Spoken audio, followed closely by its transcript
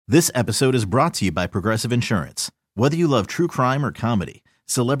This episode is brought to you by Progressive Insurance. Whether you love true crime or comedy,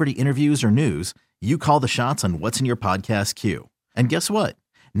 celebrity interviews or news, you call the shots on what's in your podcast queue. And guess what?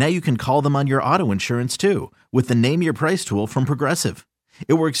 Now you can call them on your auto insurance too with the Name Your Price tool from Progressive.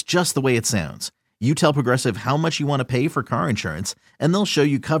 It works just the way it sounds. You tell Progressive how much you want to pay for car insurance, and they'll show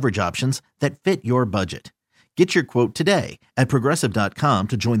you coverage options that fit your budget. Get your quote today at Progressive.com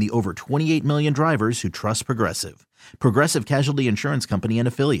to join the over 28 million drivers who trust Progressive. Progressive Casualty Insurance Company and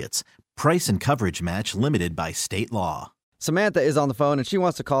Affiliates. Price and coverage match limited by state law. Samantha is on the phone, and she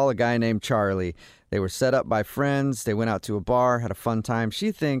wants to call a guy named Charlie. They were set up by friends. They went out to a bar, had a fun time.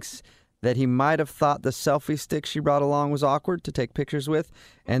 She thinks that he might have thought the selfie stick she brought along was awkward to take pictures with.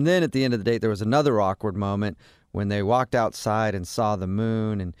 And then at the end of the date, there was another awkward moment when they walked outside and saw the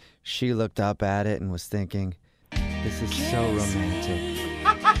moon, and she looked up at it and was thinking, this is so romantic.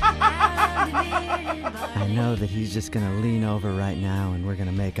 I know that he's just going to lean over right now and we're going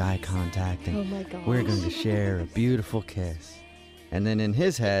to make eye contact and we're going to share a beautiful kiss. And then in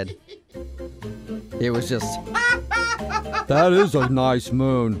his head, it was just, that is a nice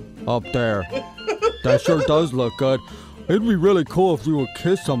moon up there. That sure does look good. It'd be really cool if you would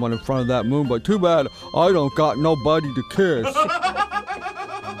kiss someone in front of that moon, but too bad I don't got nobody to kiss.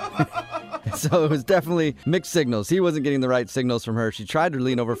 So it was definitely mixed signals. He wasn't getting the right signals from her. She tried to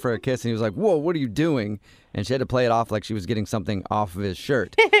lean over for a kiss, and he was like, whoa, what are you doing? And she had to play it off like she was getting something off of his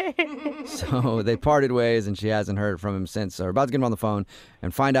shirt. So they parted ways, and she hasn't heard from him since. So we're about to get him on the phone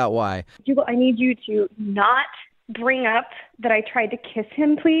and find out why. I need you to not bring up that I tried to kiss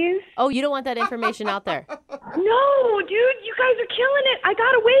him, please. Oh, you don't want that information out there. No, dude, you guys are killing it. I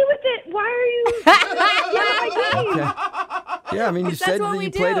got away with it. Why are you? Okay. Yeah, I mean, you said that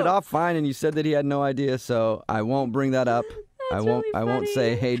you played it off fine, and you said that he had no idea, so I won't bring that up. I won't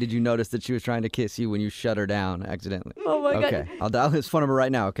say, hey, did you notice that she was trying to kiss you when you shut her down accidentally? Oh, my God. Okay, I'll dial his phone number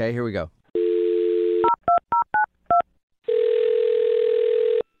right now, okay? Here we go.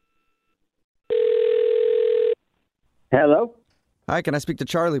 Hello? Hi, can I speak to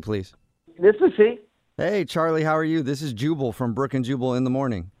Charlie, please? This is he. Hey, Charlie, how are you? This is Jubal from Brook and Jubal in the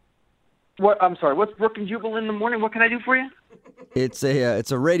Morning. What? I'm sorry, what's Brook and Jubal in the Morning? What can I do for you? It's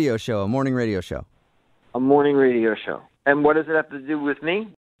a radio show, a morning radio show. A morning radio show. And what does it have to do with me?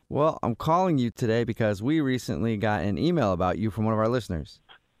 Well, I'm calling you today because we recently got an email about you from one of our listeners.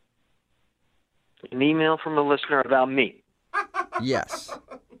 An email from a listener about me? Yes.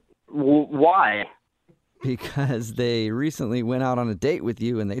 Why? Because they recently went out on a date with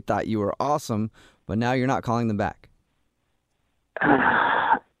you and they thought you were awesome, but now you're not calling them back.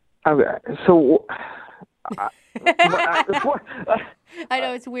 Okay, so... I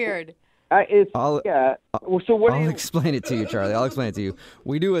know, it's weird. So what I'll explain it to you, Charlie. I'll explain it to you.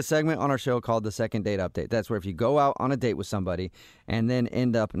 We do a segment on our show called the Second Date Update. That's where if you go out on a date with somebody and then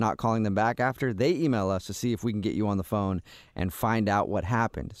end up not calling them back after, they email us to see if we can get you on the phone and find out what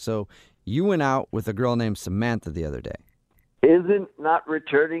happened. So you went out with a girl named Samantha the other day. Isn't not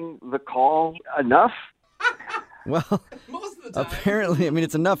returning the call enough? Well, apparently, I mean,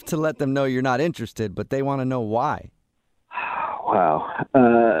 it's enough to let them know you're not interested, but they want to know why. Wow.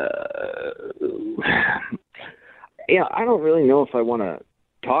 I don't really know if I want to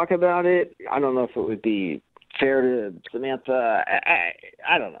talk about it. I don't know if it would be fair to Samantha.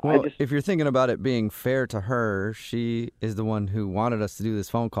 I don't know. Well, if you're thinking about it being fair to her, she is the one who wanted us to do this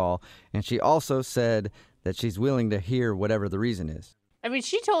phone call, and she also said that she's willing to hear whatever the reason is. I mean,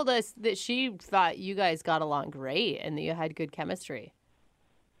 she told us that she thought you guys got along great and that you had good chemistry.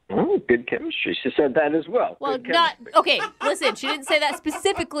 Oh, good chemistry. She said that as well. Well, okay, listen, she didn't say that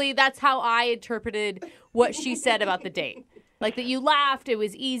specifically. That's how I interpreted what she said about the date. Like that you laughed, it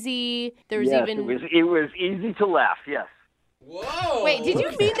was easy. There was yes, even... it was easy to laugh, yes. Whoa! Wait, did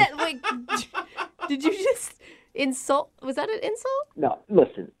you mean that, like, did you just insult? Was that an insult? No,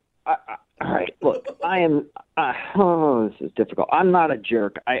 listen. All right, look, I am, this is difficult. I'm not a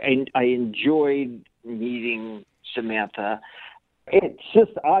jerk. I enjoyed meeting Samantha. It's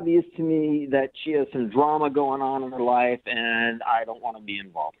just obvious to me that she has some drama going on in her life, and I don't want to be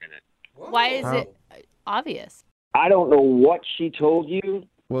involved in it. Why is it obvious? I don't know what she told you.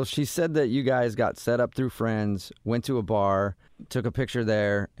 Well, she said that you guys got set up through friends, went to a bar, took a picture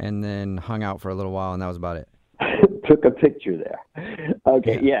there, and then hung out for a little while, and that was about it. Took a picture there.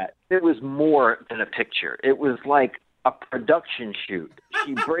 Okay, yeah. It was more than a picture. It was like a production shoot.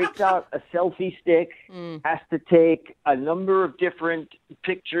 She breaks out a selfie stick, has to take a number of different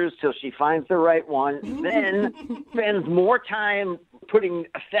pictures till she finds the right one, then spends more time putting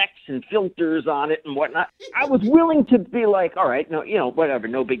effects and filters on it and whatnot. I was willing to be like, all right, no, whatever,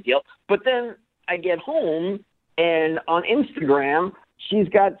 no big deal. But then I get home, and on Instagram, she's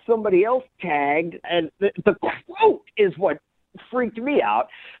got somebody else tagged, and the quote is what freaked me out.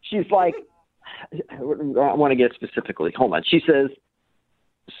 She's like, I want to get specifically. Hold on. She says,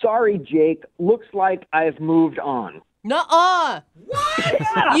 "Sorry, Jake. Looks like I've moved on." Nuh-uh.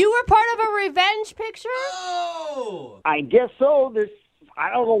 What? You were part of a revenge picture? Oh. I guess so. I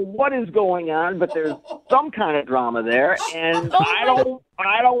don't know what is going on, but there's some kind of drama there, and I don't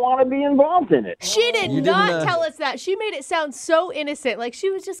want to be involved in it. She did You not didn't, tell us that. She made it sound so innocent, like she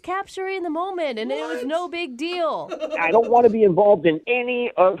was just capturing the moment, and it was no big deal. I don't want to be involved in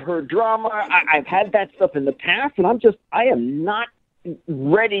any of her drama. I've had that stuff in the past, and I am not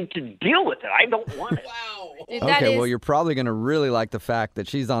ready to deal with it. I don't want it. Wow. Dude, that Okay, is- well, you're probably going to really like the fact that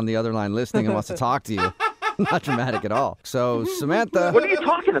she's on the other line listening and wants to talk to you. Not dramatic at all. So, Samantha. What are you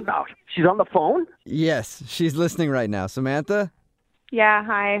talking about? She's on the phone? Yes, she's listening right now. Samantha? Yeah,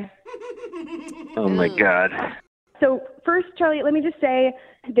 hi. Oh, my God. So first, Charlie, let me just say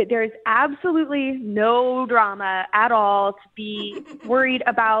that there's absolutely no drama at all to be worried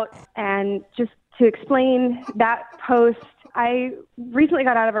about. And just to explain that post, I recently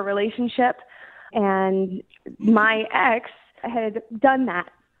got out of a relationship, and my ex had done that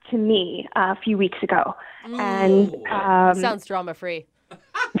to me a few weeks ago. And sounds drama-free.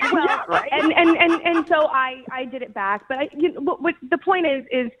 well, and so I did it back. But what the point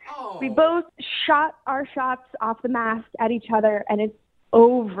is we both shot our shots off the mast at each other, and it's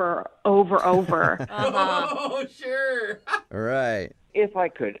over. Oh, sure. All right. If I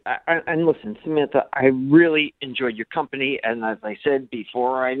could, and listen, Samantha, I really enjoyed your company, and as I said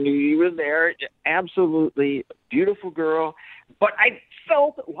before, I knew you were there. Absolutely beautiful girl, but I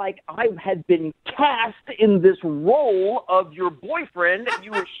felt like I had been cast in this role of your boyfriend, and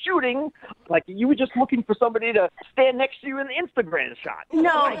you were shooting like you were just looking for somebody to stand next to you in the Instagram shot.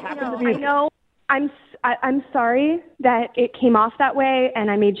 I know. I'm sorry that it came off that way, and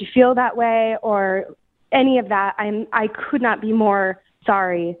I made you feel that way, or any of that. I could not be more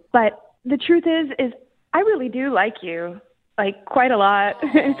sorry. But the truth is I really do like you, like quite a lot.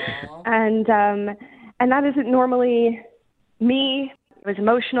 and that isn't normally me. I was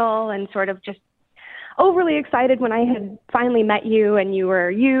emotional and sort of just overly excited when I had finally met you and you were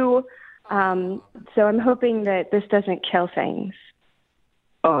you. So I'm hoping that this doesn't kill things.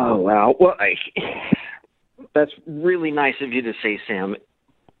 Oh, wow. Well, that's really nice of you to say, Sam.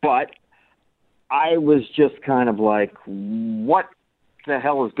 But I was just kind of like, what the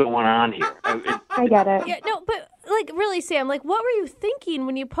hell is going on here? I get it. Yeah, no, but like really, Sam, like what were you thinking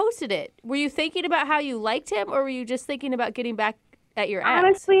when you posted it? Were you thinking about how you liked him, or were you just thinking about getting back at your ex?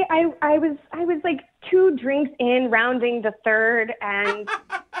 Honestly, I was like 2 drinks in, rounding the third, and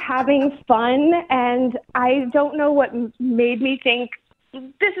having fun, and I don't know what made me think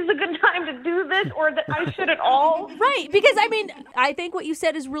this is a good time to do this, or that I should at all. Right, because I mean, I think what you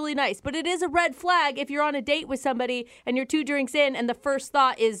said is really nice, but it is a red flag if you're on a date with somebody and you're 2 drinks in and the first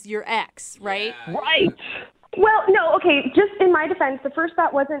thought is your ex, right? Right. Well, no, okay, just in my defense, the first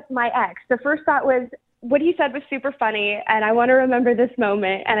thought wasn't my ex. The first thought was, what he said was super funny, and I want to remember this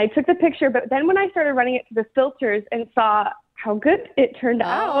moment. And I took the picture, but then when I started running it through the filters and saw how good it turned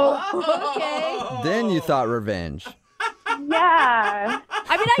out. Okay. Then you thought revenge. Yeah.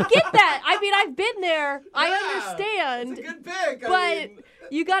 I mean, I get that. I mean, I've been there. I understand. It's a good pick. But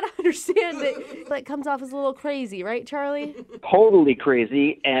you got to understand that it comes off as a little crazy, right, Charlie? Totally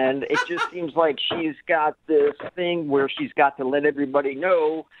crazy, and it just seems like she's got this thing where she's got to let everybody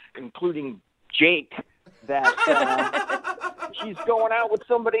know, including Jake, that she's going out with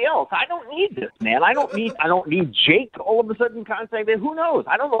somebody else. I don't need this, man. I don't need Jake all of a sudden contacting. Who knows?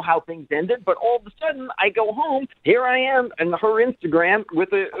 I don't know how things ended, but all of a sudden I go home. Here I am in her Instagram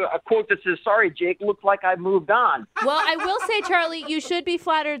with a quote that says, "Sorry, Jake. Looks like I've moved on." Well, I will say, Charlie, you should be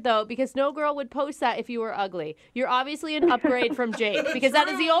flattered, though, because no girl would post that if you were ugly. You're obviously an upgrade from Jake, because that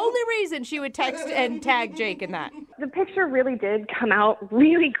is the only reason she would text and tag Jake in that. The picture really did come out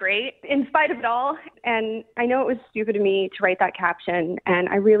really great in spite of it all. And I know it was stupid of me to write that caption. And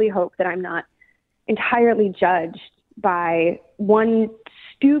I really hope that I'm not entirely judged by one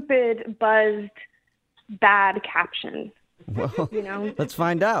stupid, buzzed, bad caption. Well, You know? let's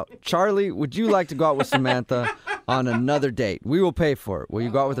find out. Charlie, would you like to go out with Samantha on another date? We will pay for it. Will you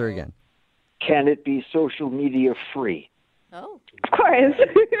go out with her again? Can it be social media free? Oh. Of course.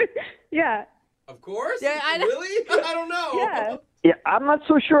 Yeah. Of course? Yeah, I know. Really? I don't know. Yeah. Yeah, I'm not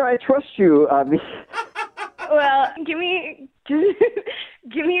so sure I trust you. Well, give me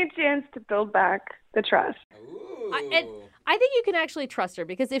a chance to build back the trust. Ooh. I think you can actually trust her,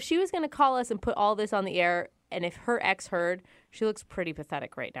 because if she was going to call us and put all this on the air, And if her ex heard, she looks pretty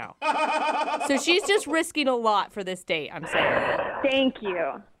pathetic right now. So she's just risking a lot for this date, I'm saying. Thank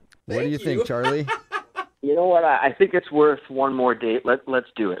you. What do you think, Charlie? You know what? I think it's worth one more date. Let's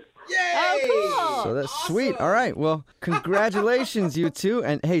do it. Yay! Oh, cool. So that's sweet. All right. Well, congratulations, you two.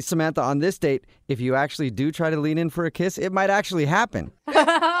 And hey, Samantha, on this date, if you actually do try to lean in for a kiss, it might actually happen.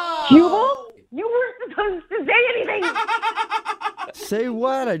 Jubal, you weren't supposed to say anything. Say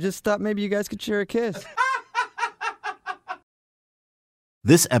what? I just thought maybe you guys could share a kiss.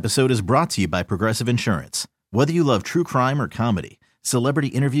 This episode is brought to you by Progressive Insurance. Whether you love true crime or comedy, celebrity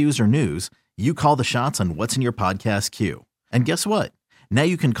interviews or news, you call the shots on what's in your podcast queue. And guess what? Now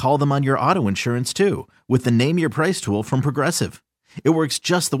you can call them on your auto insurance too with the Name Your Price tool from Progressive. It works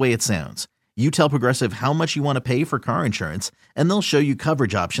just the way it sounds. You tell Progressive how much you want to pay for car insurance, and they'll show you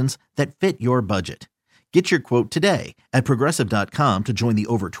coverage options that fit your budget. Get your quote today at Progressive.com to join the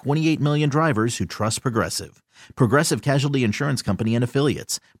over 28 million drivers who trust Progressive. Progressive Casualty Insurance Company and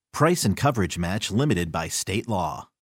Affiliates. Price and coverage match limited by state law.